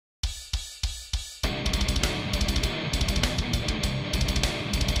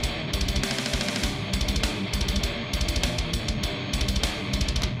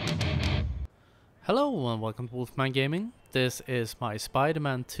Hello and welcome to Wolfman Gaming. This is my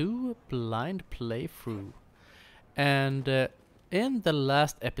Spider-Man 2 blind playthrough. And in the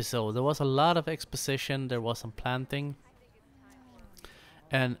last episode there was a lot of exposition, there was some planting,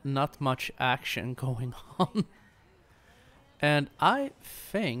 and not much action going on. And I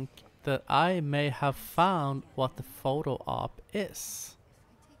think that I may have found what the photo op is.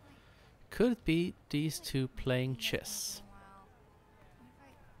 Could it be these two playing chess?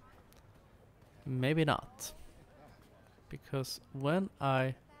 Maybe not. Because when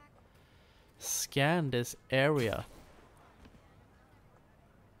I scan this area,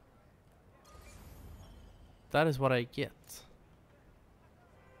 that is what I get.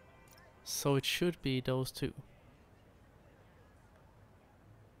 So it should be those two.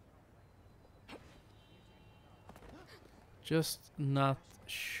 Just not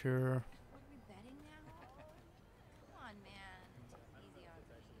sure.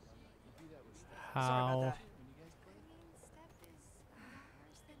 How?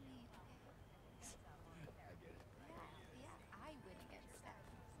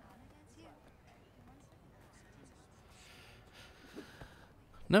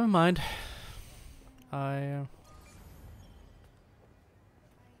 Never mind.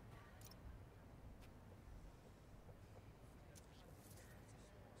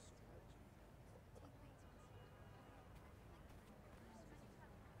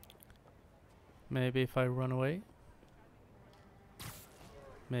 Maybe if I run away.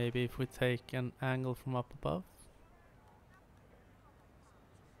 Maybe if we take an angle from up above.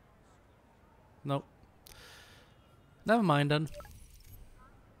 Nope. Never mind then.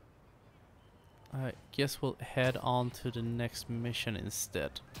 I guess we'll head on to the next mission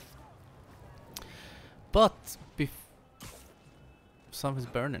instead. But something's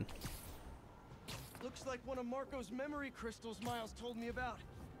burning. Looks like one of Marco's memory crystals Miles told me about.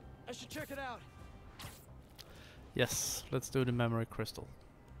 I should check it out. Yes, let's do the memory crystal.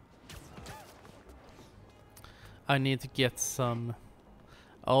 I need to get some...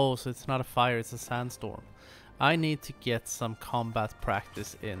 Oh, so it's not a fire, it's a sandstorm. I need to get some combat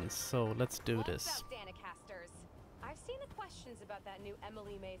practice in, so let's do this. I've seen the questions about that new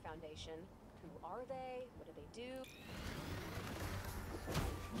Emily May Foundation. Who are they? What do they do?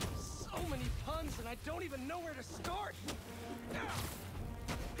 So many puns and I don't even know where to start.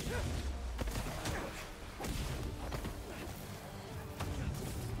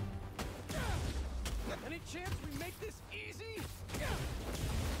 Any chance we make this easy?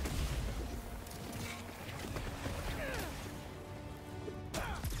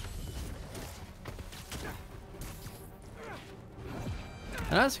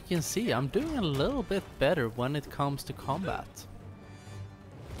 And as you can see, I'm doing a little bit better when it comes to combat.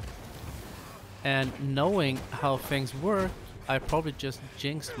 And knowing how things work, I probably just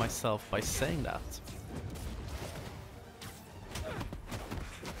jinxed myself by saying that.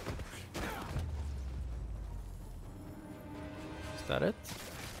 Is that it?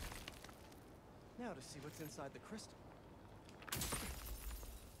 Now to see what's inside the crystal.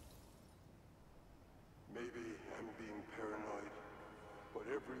 Maybe I'm being paranoid, but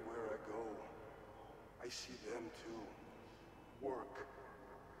everywhere I go, I see them too. Work,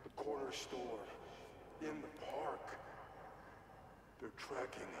 the corner store, in the park. They're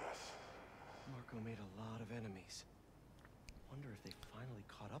tracking us. Marco made a lot of enemies. Wonder if they finally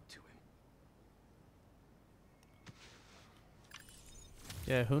caught up to him.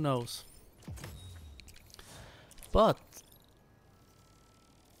 Yeah, who knows? But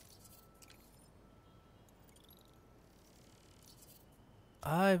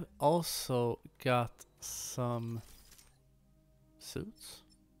I've also got some suits.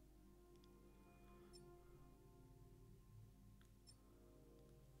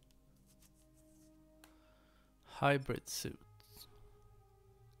 Hybrid suit.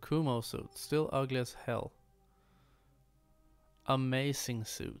 Kumo suit, still ugly as hell. Amazing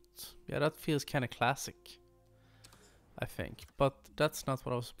suit. Yeah, that feels kind of classic, I think. But that's not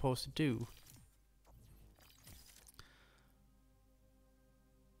what I was supposed to do.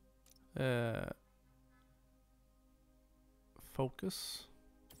 Focus.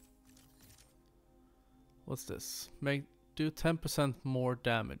 What's this? Do 10% more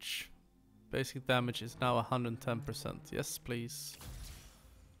damage. Basic damage is now 110%. Yes, please.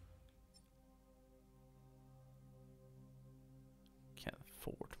 Can't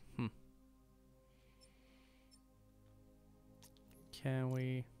afford. Can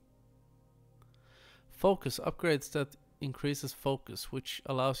we... Focus upgrades that increases focus, which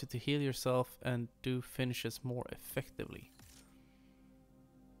allows you to heal yourself and do finishes more effectively.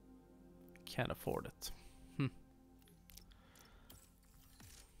 Can't afford it.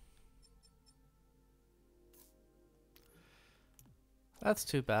 That's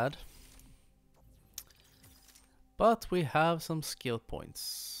too bad. But we have some skill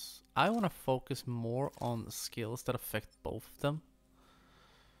points. I want to focus more on skills that affect both of them.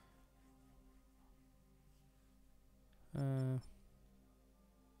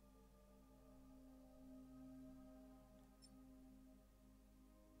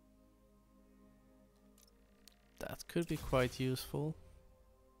 That could be quite useful.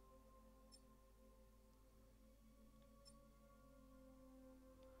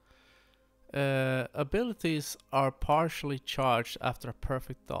 Abilities are partially charged after a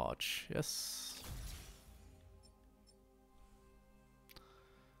perfect dodge. Yes.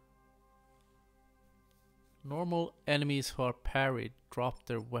 Normal enemies who are parried drop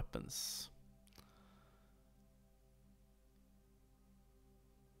their weapons.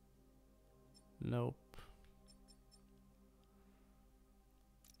 Nope.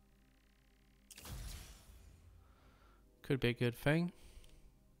 Could be a good thing.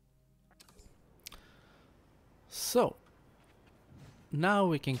 So, now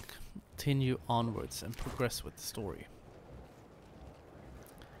we can continue onwards and progress with the story.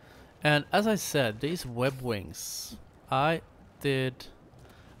 And as I said, these web wings, I did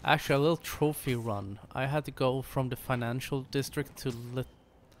actually a little trophy run. I had to go from the financial district to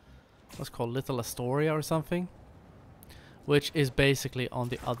what's called Little Astoria or something, which is basically on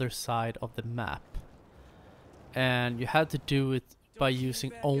the other side of the map. And you had to do it by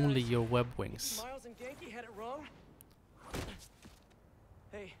using only your web wings. Miles and Genki had it wrong.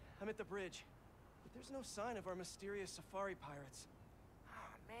 Hey, I'm at the bridge, but there's no sign of our mysterious safari pirates. Oh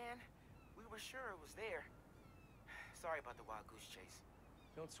man, we were sure it was there. Sorry about the wild goose chase.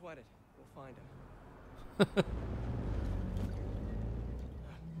 Don't sweat it. We'll find him.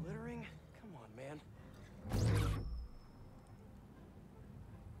 Littering? Come on, man.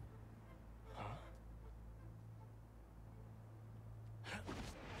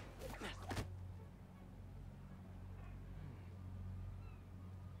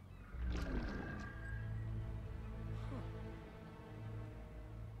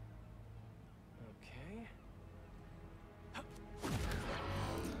 Okay.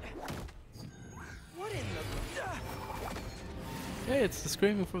 What in the... Hey, it's the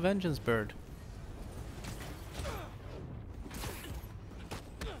Screaming for Vengeance bird.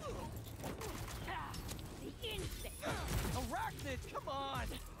 Arachnid, come on!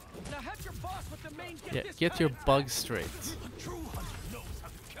 Now have your boss with the main Get your bugs straight. A true hunter knows how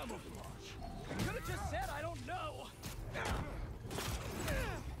to camouflage. You could have just said I don't know.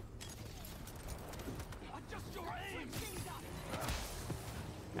 Adjust your aim.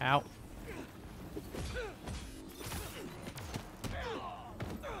 Ow.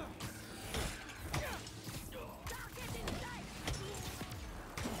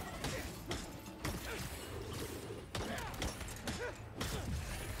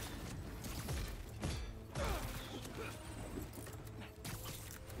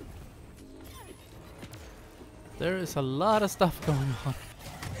 There is a lot of stuff going on.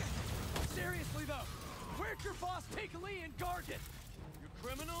 Seriously though, where'd your boss take Lee and guard it? You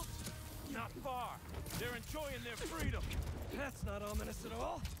criminals? Not far. They're enjoying their freedom. That's not ominous at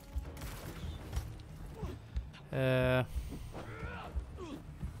all.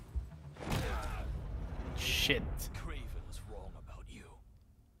 Shit. Craven was wrong about you.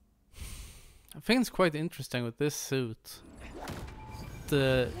 I think it's quite interesting with this suit.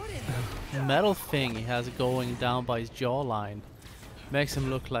 The metal thing he has going down by his jawline makes him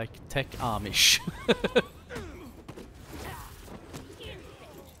look like tech Amish.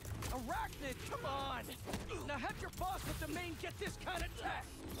 Arachnid, come on! Now have your boss with the main get this kind of tech.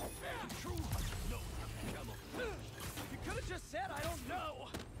 True hunter knows how to camouflage. You could have just said I don't know.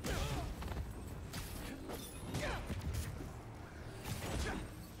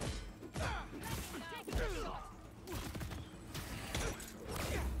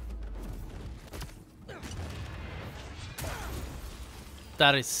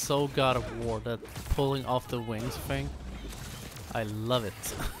 That is so God of War, that pulling off the wings thing. I love it.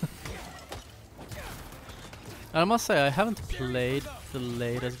 And I must say, I haven't played the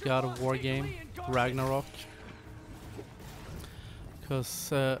latest God of War game, Ragnarok.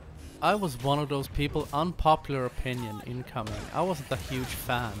 Because I was one of those people, unpopular opinion incoming. I wasn't a huge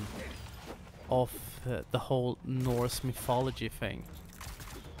fan of the whole Norse mythology thing.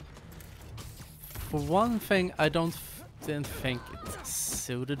 For one thing, I didn't think it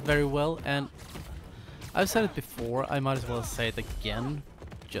suited very well, and I've said it before, I might as well say it again,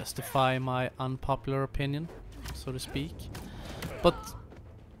 justify my unpopular opinion, so to speak. But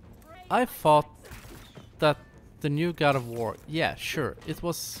I thought that the new God of War, yeah, sure, it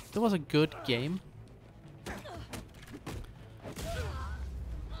was a good game,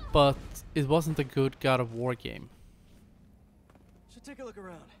 but it wasn't a good God of War game. Should take a look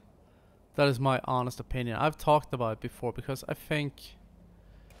around. That is my honest opinion. I've talked about it before because I think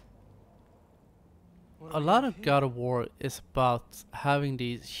What do a we lot have of here? God of War is about having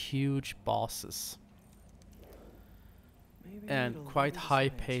these huge bosses Maybe and it'll quite lower the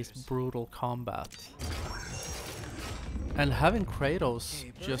high-paced, silencers. brutal combat. And having Kratos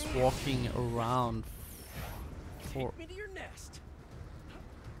Okay, just Bernie. walking around for Take me to your nest.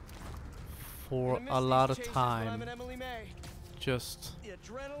 for Gonna miss a these lot of chases when I'm time, at Emily May. just The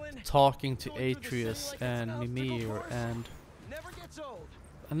adrenaline talking to going through the city Atreus like it's and an obstacle Mimir, course and never gets old.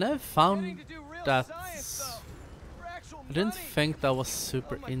 I never Getting found to do real that. science, though. For actual I didn't money. think that was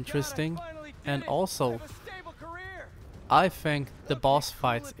super Oh my God, I interesting, finally did and it. I also have a stable career. I think the Okay, boss cool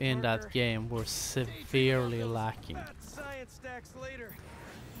fights it, in Parker. that game were Stay tuned severely about those lacking, fat science stacks later.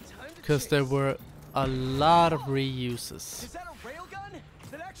 Time to because there chase. were a lot of Is reuses. that a railgun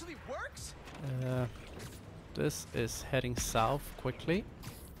that actually works? This is heading south quickly.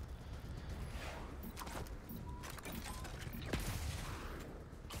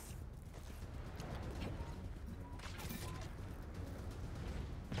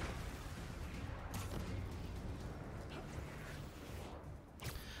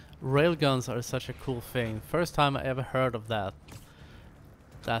 Railguns are such a cool thing. First time I ever heard of that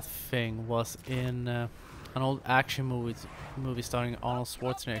thing was in an old action movie starring Arnold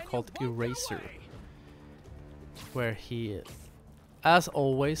Schwarzenegger called Eraser, where he, as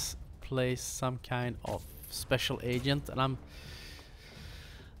always, plays some kind of special agent. And I'm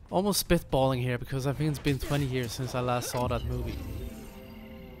almost spitballing here because I think it's been 20 years since I last saw that movie.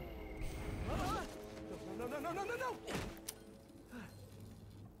 No, no, no, no, no, no!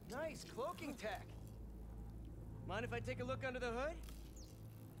 Nice cloaking tech. Mind if I take a look under the hood?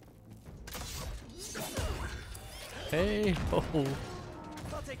 Hey, oh,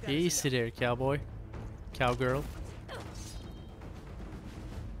 I'll take that. as easy enough. there, cowboy, cowgirl.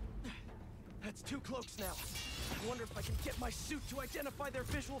 That's 2 cloaks now. I wonder if I can get my suit to identify their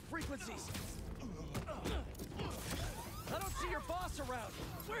visual frequencies. I don't see your boss around.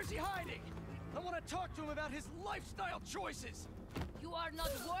 Where's he hiding? I want to talk to him about his lifestyle choices. You are not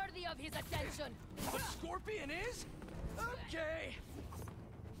worthy of his attention. But Scorpion is? Okay.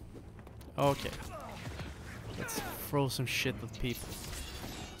 Okay, let's throw some shit at people.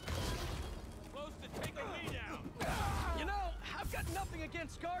 Close to taking me down. You know, I've got nothing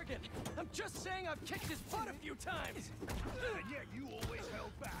against Gargan. I'm just saying I've kicked his butt a few times. And yet you always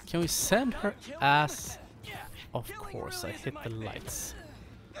held back. Can we send her Kill him? ass? Yeah, Of killing course, really I isn't hit my the thing. lights.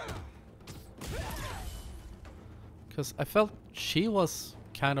 Because I felt she was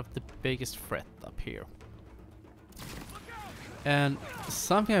kind of the biggest threat up here. And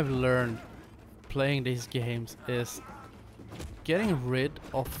something I've learned playing these games is getting rid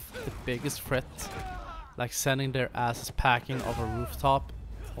of the biggest threat, like sending their asses packing off a rooftop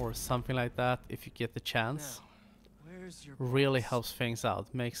or something like that if you get the chance. Where's your Really boss? helps things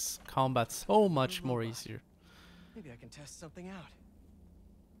out, makes combat so much more Robot. easier. Maybe I can test something out.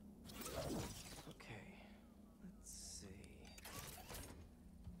 Okay, let's see.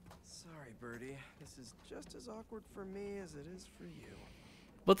 Sorry, Birdie. This is just as awkward for me as it is for you.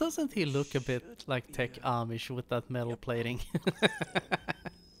 But doesn't he look a bit Should like be Tech a- Amish with that metal plating?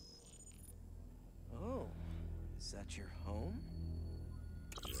 Oh, is that your home?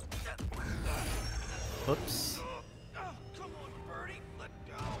 Oops. Oh, come on, Birdie, let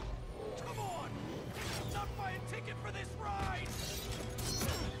go. Come on. Not buy a ticket for this ride.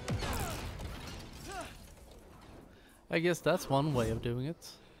 I guess that's one way of doing it.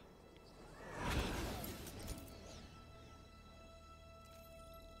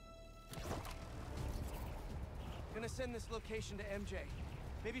 Gonna send this location to MJ.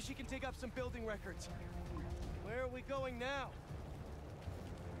 Maybe she can dig up some building records. Where are we going now?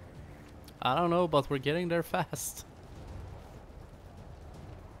 I don't know, but we're getting there fast.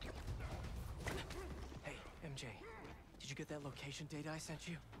 Hey, MJ. Did you get that location data I sent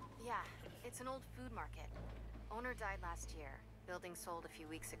you? Yeah, it's an old food market. Owner died last year. Building sold a few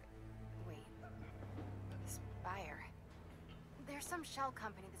weeks ago. Wait. This buyer. There's some shell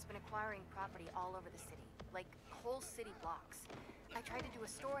company that's been acquiring property all over the city. Like, whole city blocks. I tried to do a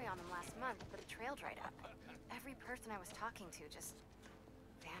story on them last month, but the trail dried up. Every person I was talking to just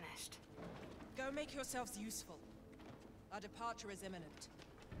vanished. Go make yourselves useful. Our departure is imminent.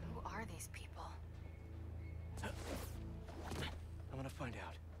 Who are these people? I'm gonna find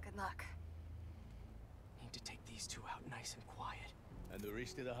out. Good luck. Need to take these two out nice and quiet. And the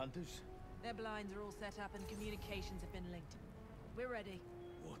rest of the hunters? Their blinds are all set up and communications have been linked. We're ready.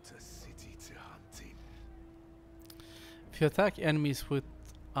 What a city to hunt in. If you attack enemies with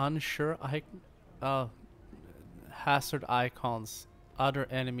unsure hazard icons other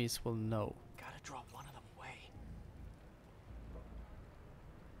enemies will know. Gotta draw one of them away.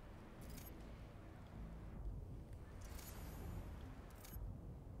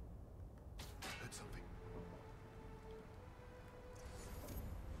 That's something.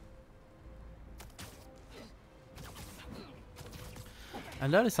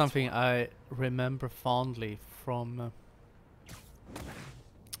 And that is something I remember fondly from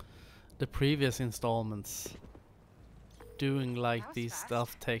the previous installments. Doing like That was these fast.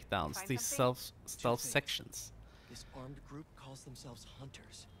 stealth takedowns, Find these something? stealth Two things. sections. This armed group calls themselves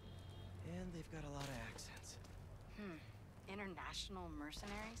Hunters. And they've got a lot of accents. International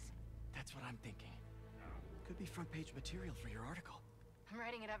mercenaries? That's what I'm thinking. Could be front page material for your article. I'm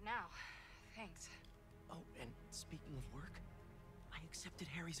writing it up now. Thanks. Oh, and speaking of work, I accepted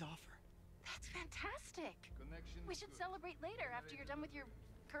Harry's offer. That's fantastic. We should celebrate later after you're done with your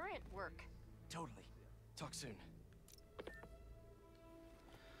current work. Totally. Talk soon.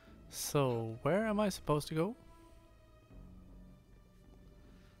 So, where am I supposed to go?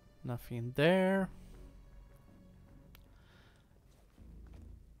 Nothing there.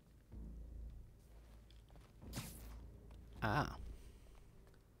 Ah.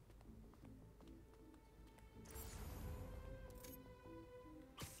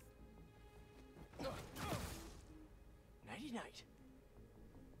 Nighty night.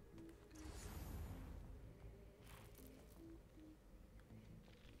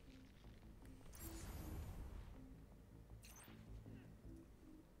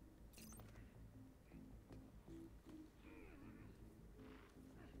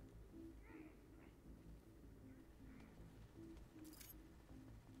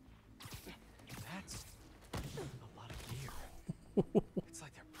 That's a lot of gear. It's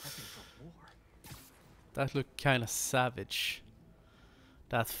like they're prepping for war. That looked kinda savage.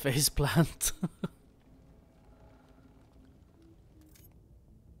 That face plant. Two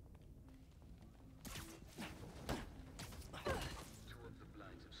of the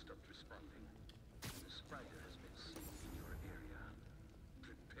blinds have stopped responding. The spider has been seen in your area.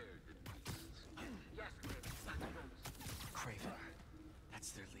 Prepare the beasts. Yes, Craven.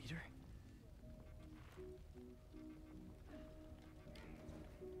 That's their leader?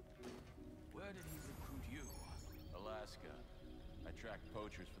 Where did he recruit you? Alaska. I tracked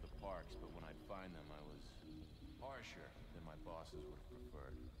poachers for the parks, but when I'd find them, I was harsher than my bosses would have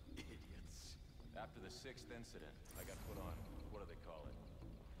preferred. Idiots. After the 6th incident, I got put on, what do they call it?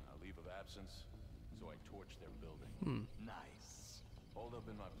 A leave of absence. So I torched their building. Nice. Holed up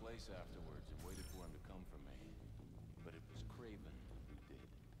in my place afterwards and waited for him to come for me. But it was Craven who did.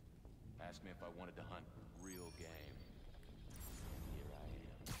 Asked me if I wanted to hunt real game. And here I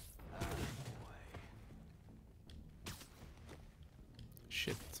am.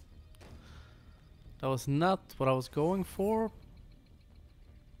 Shit. That was not what I was going for.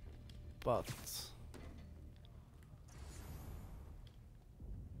 But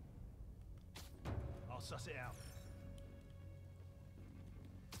I'll suss it out.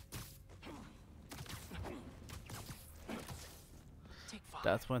 Take 5.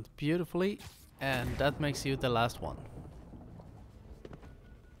 that went beautifully, and that makes you the last one.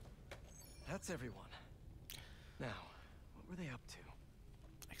 That's everyone. Now, what were they up to?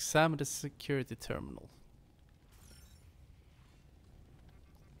 Examine the security terminal.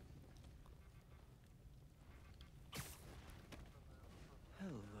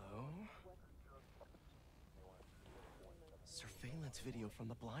 Hello. Surveillance video from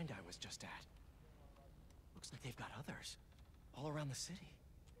the blind I was just at. Looks like they've got others. All around the city.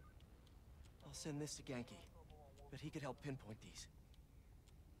 I'll send this to Genki. But he could help pinpoint these.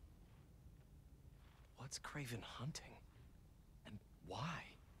 What's Craven hunting? And why?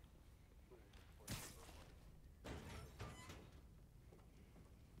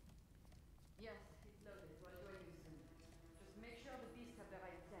 Yes, it's loaded. What do I use them? Just make sure the beasts have the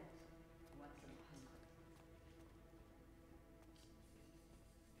right scent. Want some hungry.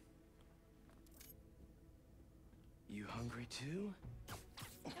 You hungry too?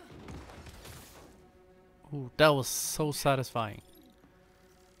 Ooh, that was so satisfying.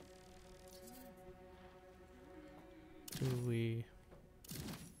 Do we...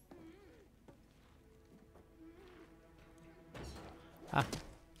 Ah,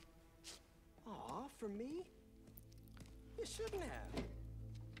 Aw, for me? You shouldn't have.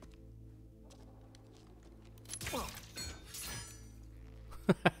 Oh.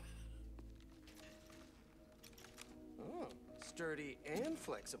 Oh, sturdy and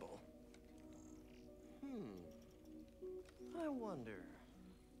flexible. I wonder.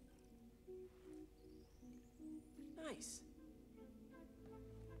 Nice.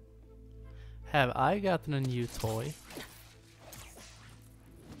 Have I gotten a new toy?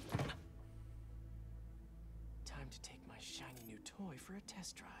 Time to take my shiny new toy for a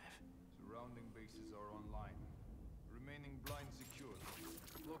test drive. Surrounding bases are online. Remaining blind secure.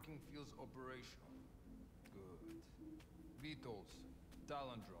 Blocking fields operational. Good. VTOLs,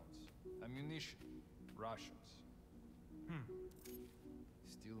 Talon drones, ammunition, rations.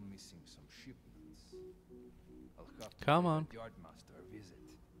 Still missing some shipments. I'll have to Come pay on. the Yardmaster a visit.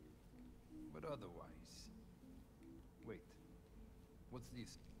 But otherwise... Wait. What's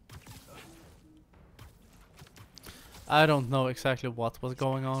this? I don't know exactly what was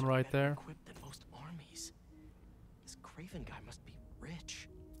going on right there. Equipped than most armies. This Craven guy must be rich,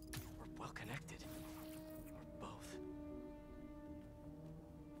 or well connected, or both.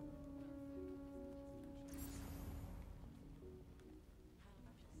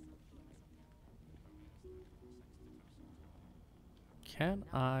 Can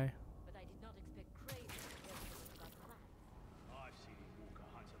I? But I did not expect Craven to tell us about plans. I've seen him walk a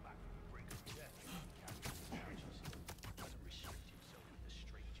hunter back from the brink of death and capture his marriages. Doesn't restrict himself with a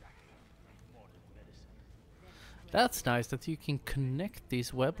straitjacket and modern medicine. That's nice that you can connect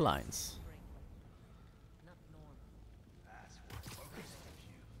these web lines. Not normal. That's what focus gives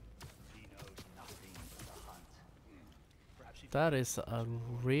you. He knows nothing but the hunt. Perhaps if That is a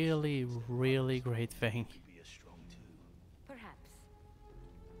really, really great thing. he'd be as strong too. Perhaps.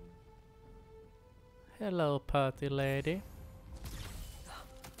 Hello, party lady.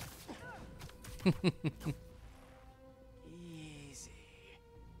 Easy.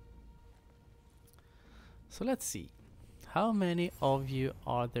 So let's see. How many of you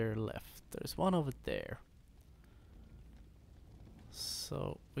are there left? There's one over there.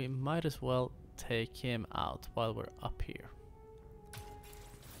 So we might as well take him out while we're up here.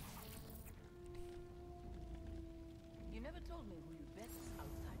 You never told me who you bet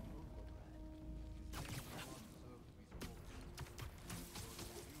outside your boat ride.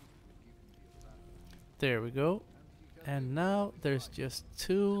 There we go. And now there's just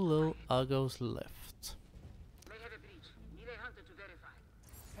two little uggos left. May have a breach. Need a hunter to verify.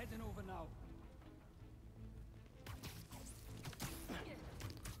 Heading over now.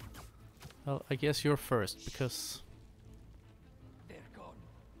 Well, I guess you're first because They're gone.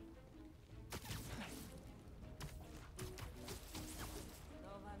 No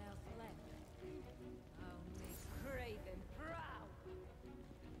one else left. I'll make Craven proud.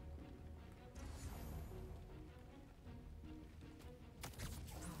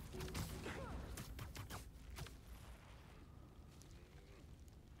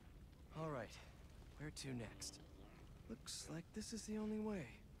 All right, where to next? Looks like this is the only way.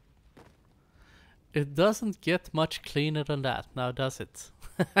 it doesn't get much cleaner than that now, does it?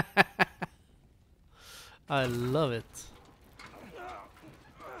 I love it.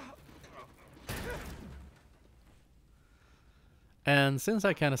 And since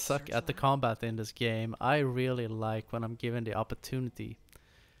I kind of suck at the combat in this game, I really like when I'm given the opportunity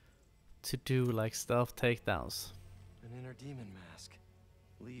to do like stealth takedowns. An inner demon mask.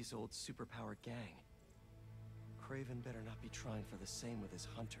 Lee's old superpowered gang. Craven better not be trying for the same with his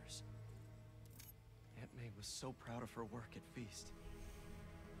hunters. Aunt May was so proud of her work at Feast.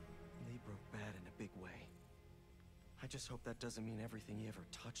 Lee broke bad in a big way. I just hope that doesn't mean everything he ever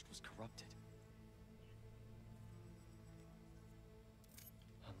touched was corrupted.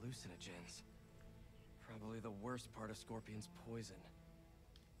 Hallucinogens. Probably the worst part of Scorpion's poison.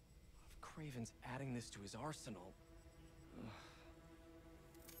 If Craven's adding this to his arsenal... Ugh.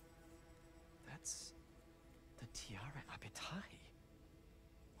 That's... the Tiara Apitai.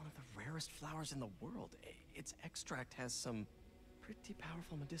 One of the rarest flowers in the world. Its extract has some pretty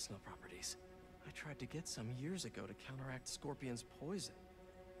powerful medicinal properties. I tried to get some years ago to counteract Scorpion's poison,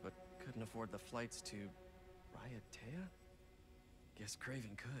 but couldn't afford the flights to Raiatea? Guess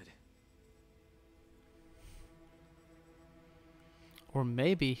Craven could. Or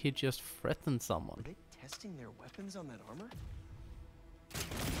maybe he just threatened Were someone. they testing their weapons on that armor?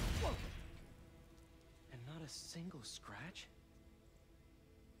 And not a single scratch?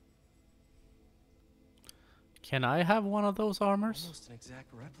 Can I have one of those armors? Almost an exact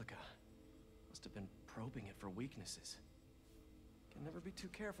replica. Must have been probing it for weaknesses. Can never be too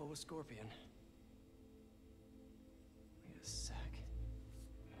careful with Scorpion. Wait a sec.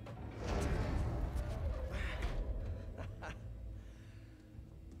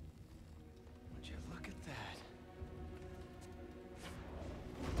 Would you look at that?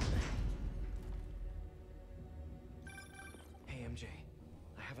 Hey, MJ.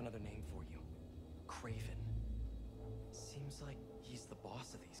 I have another name for you. Craven. Seems like he's the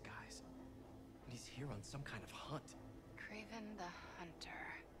boss of these guys. And he's here on some kind of hunt. Craven the Hunter.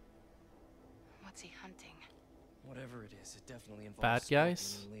 What's he hunting? Whatever it is, it definitely involves Bad guys?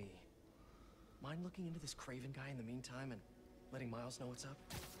 Scorpion and Lee. Mind looking into this Craven guy in the meantime and letting Miles know what's up?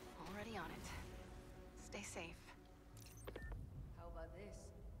 Already on it. Stay safe. How about this?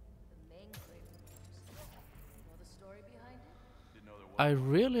 The main Craven ghost. Know the story behind it? Didn't know there was. I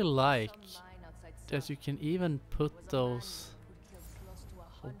really like Some mine outside that you can even was put a man those who'd killed close to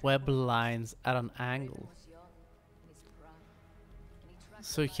 100 web wolves. lines at an Craven angle. was young, in his prime, and he tracked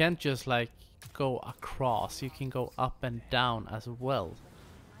So the you can't body just like go across, you can go up and down as well.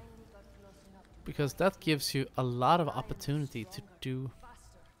 finally got close enough to Because that gives you a lot of opportunity to do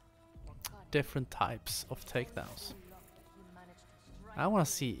faster. different types of takedowns. Luck that he managed to strike I want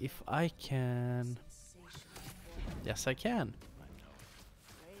to see if I can. sensation before. Yes, I can.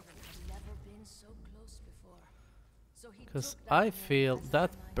 Craven had never been so close before. So he Because took that I man feel as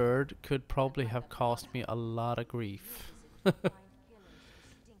that an eye. bird could probably have caused me a lot of grief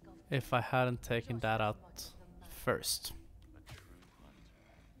if I hadn't taken that out first.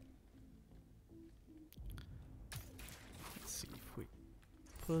 Let's see if we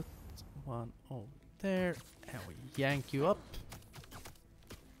put one over there and we yank you up.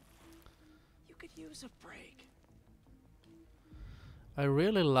 You could use a break. I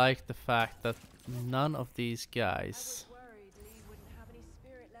really like the fact that none of these guys Worried Lee wouldn't have any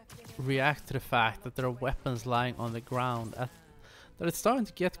spirit left in him. react to the fact that there are weapons lying on the ground. That it's starting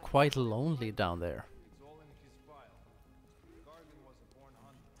to get quite lonely down there. It's all in his file. Gargan was a born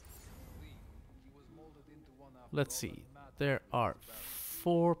hunter. Lee, he was molded into one after Let's all see. that mattered. There are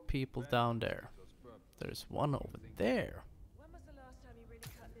 4 people down there. There's one over there. When was the last time you really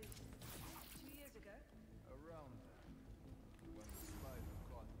cut loose? 2 years ago? Around there, when the spider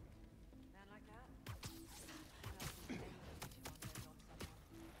caught me. Man like that?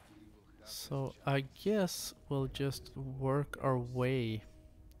 So I guess we'll just work our way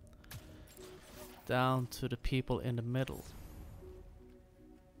down to the people in the middle.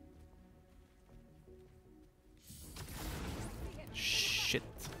 Shit.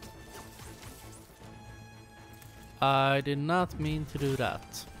 I did not mean to do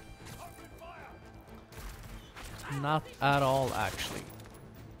that. Not at all, actually.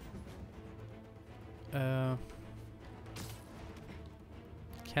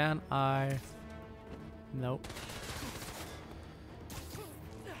 Can I? Nope.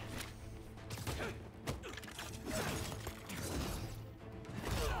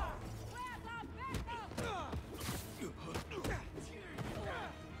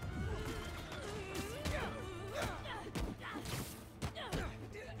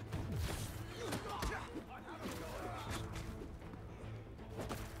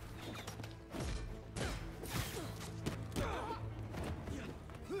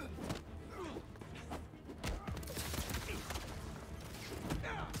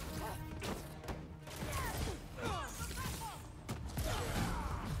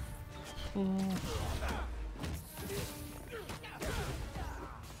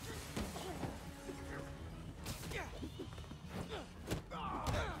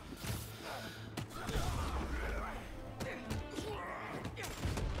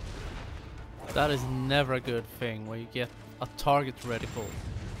 That is never a good thing when you get a target reticle.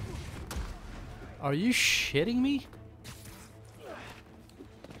 Are you shitting me?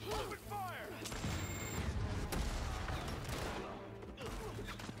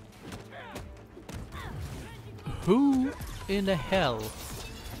 Who in the hell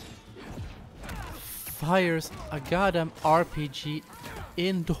fires a goddamn RPG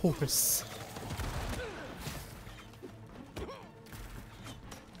indoors?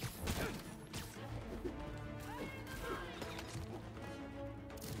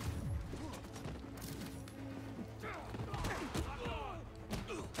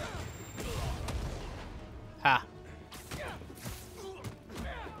 Ha.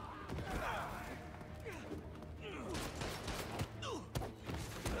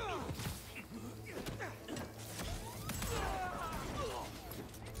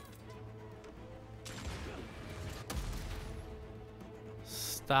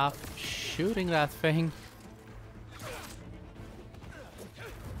 Stop shooting that thing.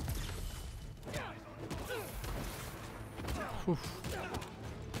 Whew.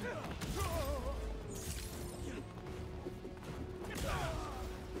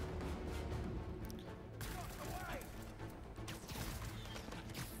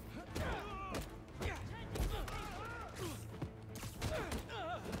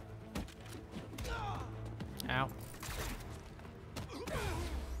 Ow.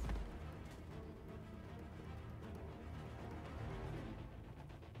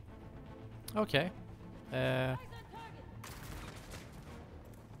 Okay.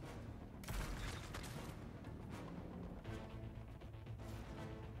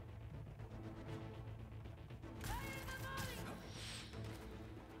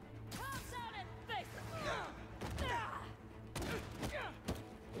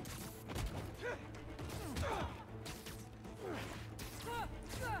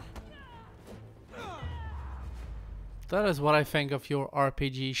 That is what I think of your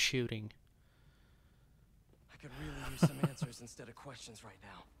RPG shooting. I could really use some answers instead of questions right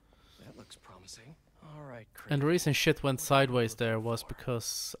now. That looks promising. All right, Craig. And the reason shit went sideways there was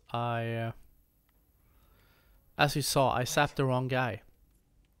because I, as you saw, I zapped the wrong guy.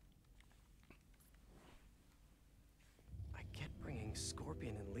 I get bringing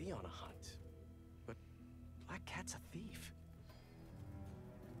Scorpion and Lee on a hunt, but Black Cat's a thief.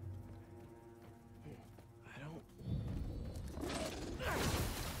 I don't...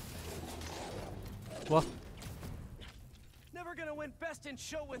 What? Never gonna win best in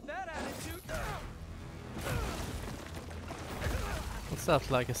show with that attitude. What's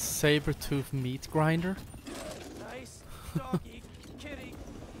that, like a Sabretooth meat grinder? Nice. Doggy, kitty,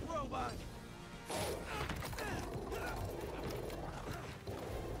 robot.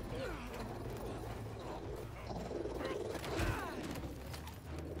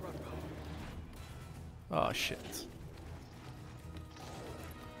 Oh shit.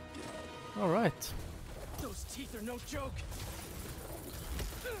 Alright. Those teeth are no joke.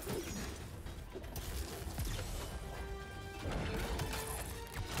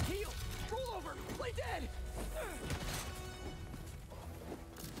 Heel, roll over, play dead.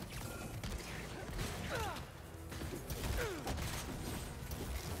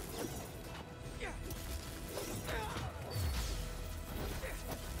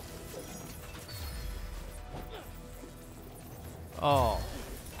 Oh.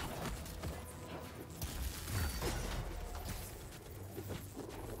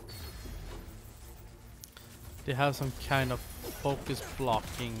 They have some kind of focus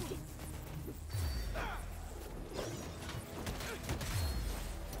blocking.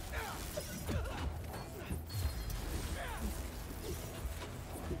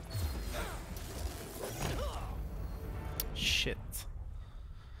 Shit.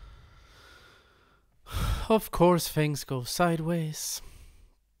 Of course things go sideways.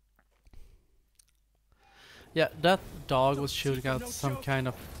 Yeah, that dog was shooting out some kind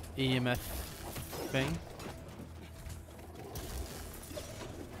of EMF thing.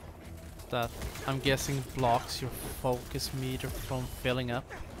 That I'm guessing blocks your focus meter from filling up.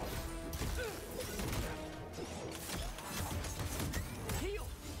 Heel,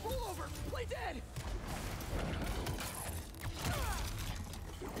 roll over, play dead.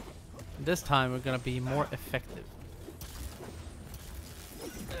 This time we're gonna be more effective.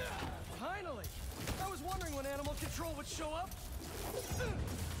 Finally! I was wondering when animal control would show up.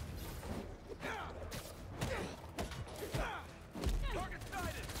 Target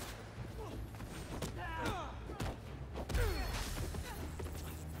sighted.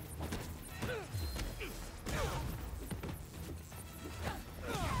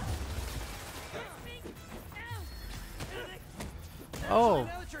 Oh,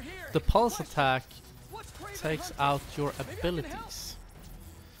 the pulse attack takes out your abilities.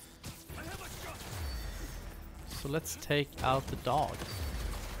 So let's take out the dog.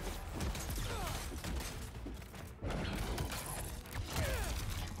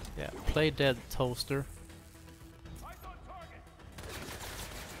 Yeah, play dead, Toaster.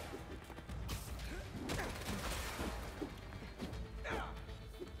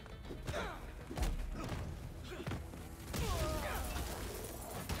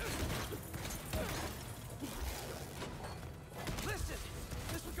 Listen,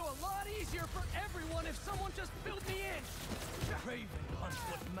 this would go a lot easier for everyone if someone just filled me in. Craven hunts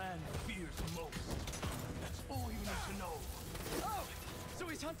what man fears most. That's all you need to know. Oh, so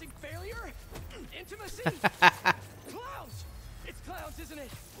he's hunting failure? Intimacy? Clowns! It's clowns, isn't it?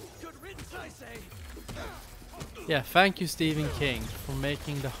 Good riddance, I say. Yeah, thank you Stephen King for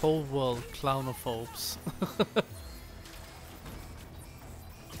making the whole world clownophobes.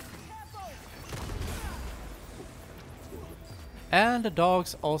 And the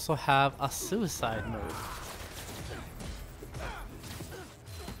dogs also have a suicide mode.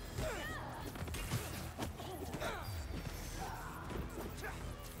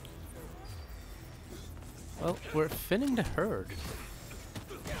 Well, we're thinning the herd.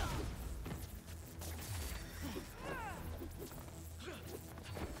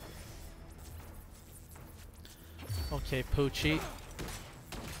 Okay, Poochie.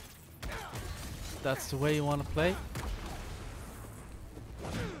 That's the way you want to play.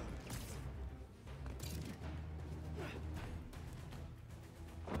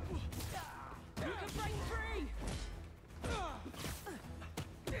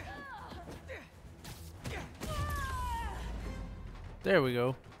 There we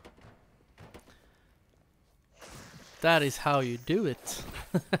go. That is how you do it.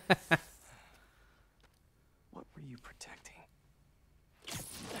 What were you protecting?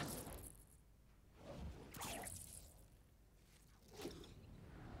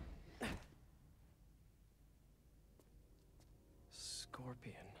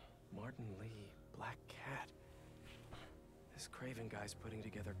 Martin Lee, Black Cat. This Craven guy's putting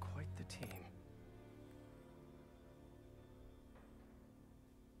together quite the team.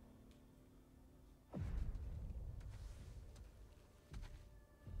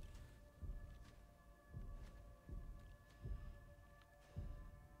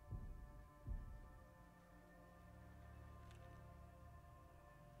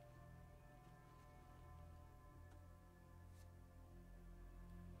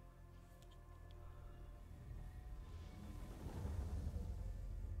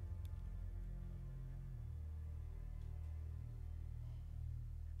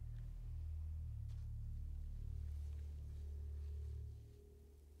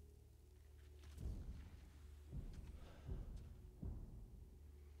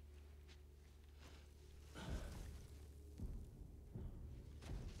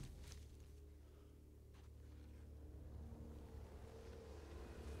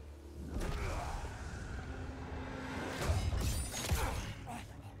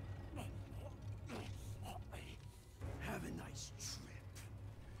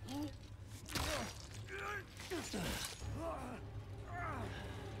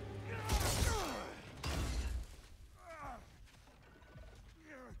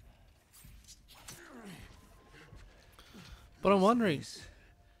 But I'm wondering,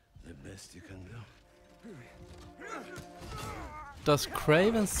 The best you can do. does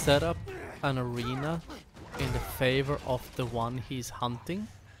Craven set up an arena in the favor of the one he's hunting?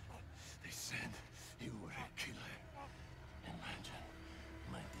 They said you were a killer. Imagine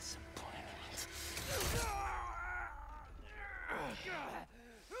my disappointment.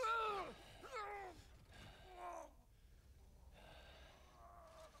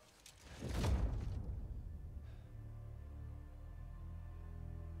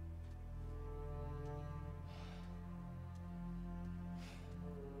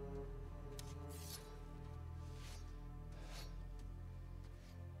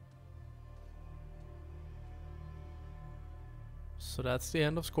 So that's the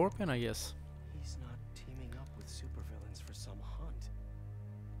end of Scorpion, I guess. He's not teaming up with supervillains for some hunt.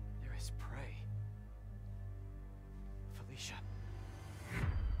 There is prey. Felicia.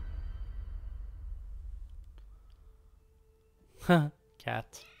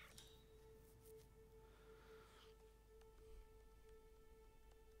 Cat.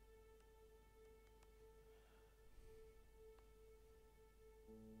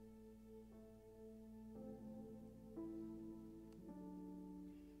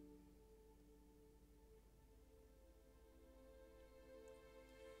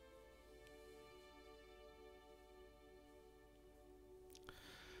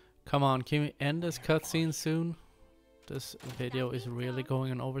 Come on, can we end this cutscene soon? This video is really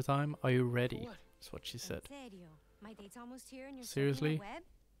going on overtime. Are you ready? That's what she said. My date's almost here and you're Seriously? surfing the web?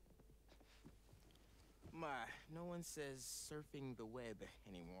 My, no one says surfing the web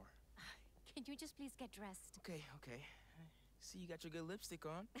anymore. Can you just please get dressed? Okay, okay. See, you got your good lipstick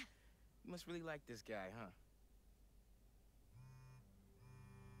on. You must really like this guy, huh?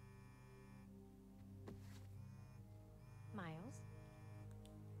 Miles?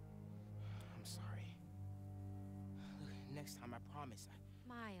 I'm sorry. Look, next time, I promise.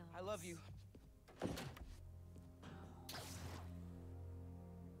 Miles. I love you.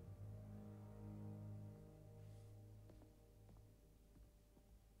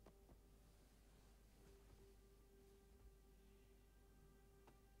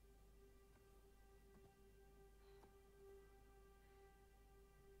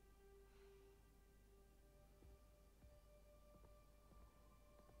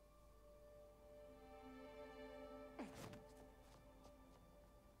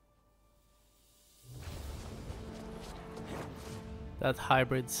 That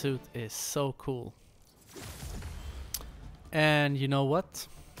hybrid suit is so cool. And you know what?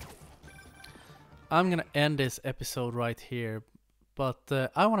 I'm gonna end this episode right here. But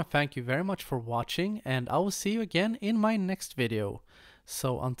I want to thank you very much for watching, and I will see you again in my next video.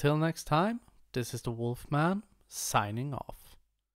 So until next time, this is the Wolfman signing off.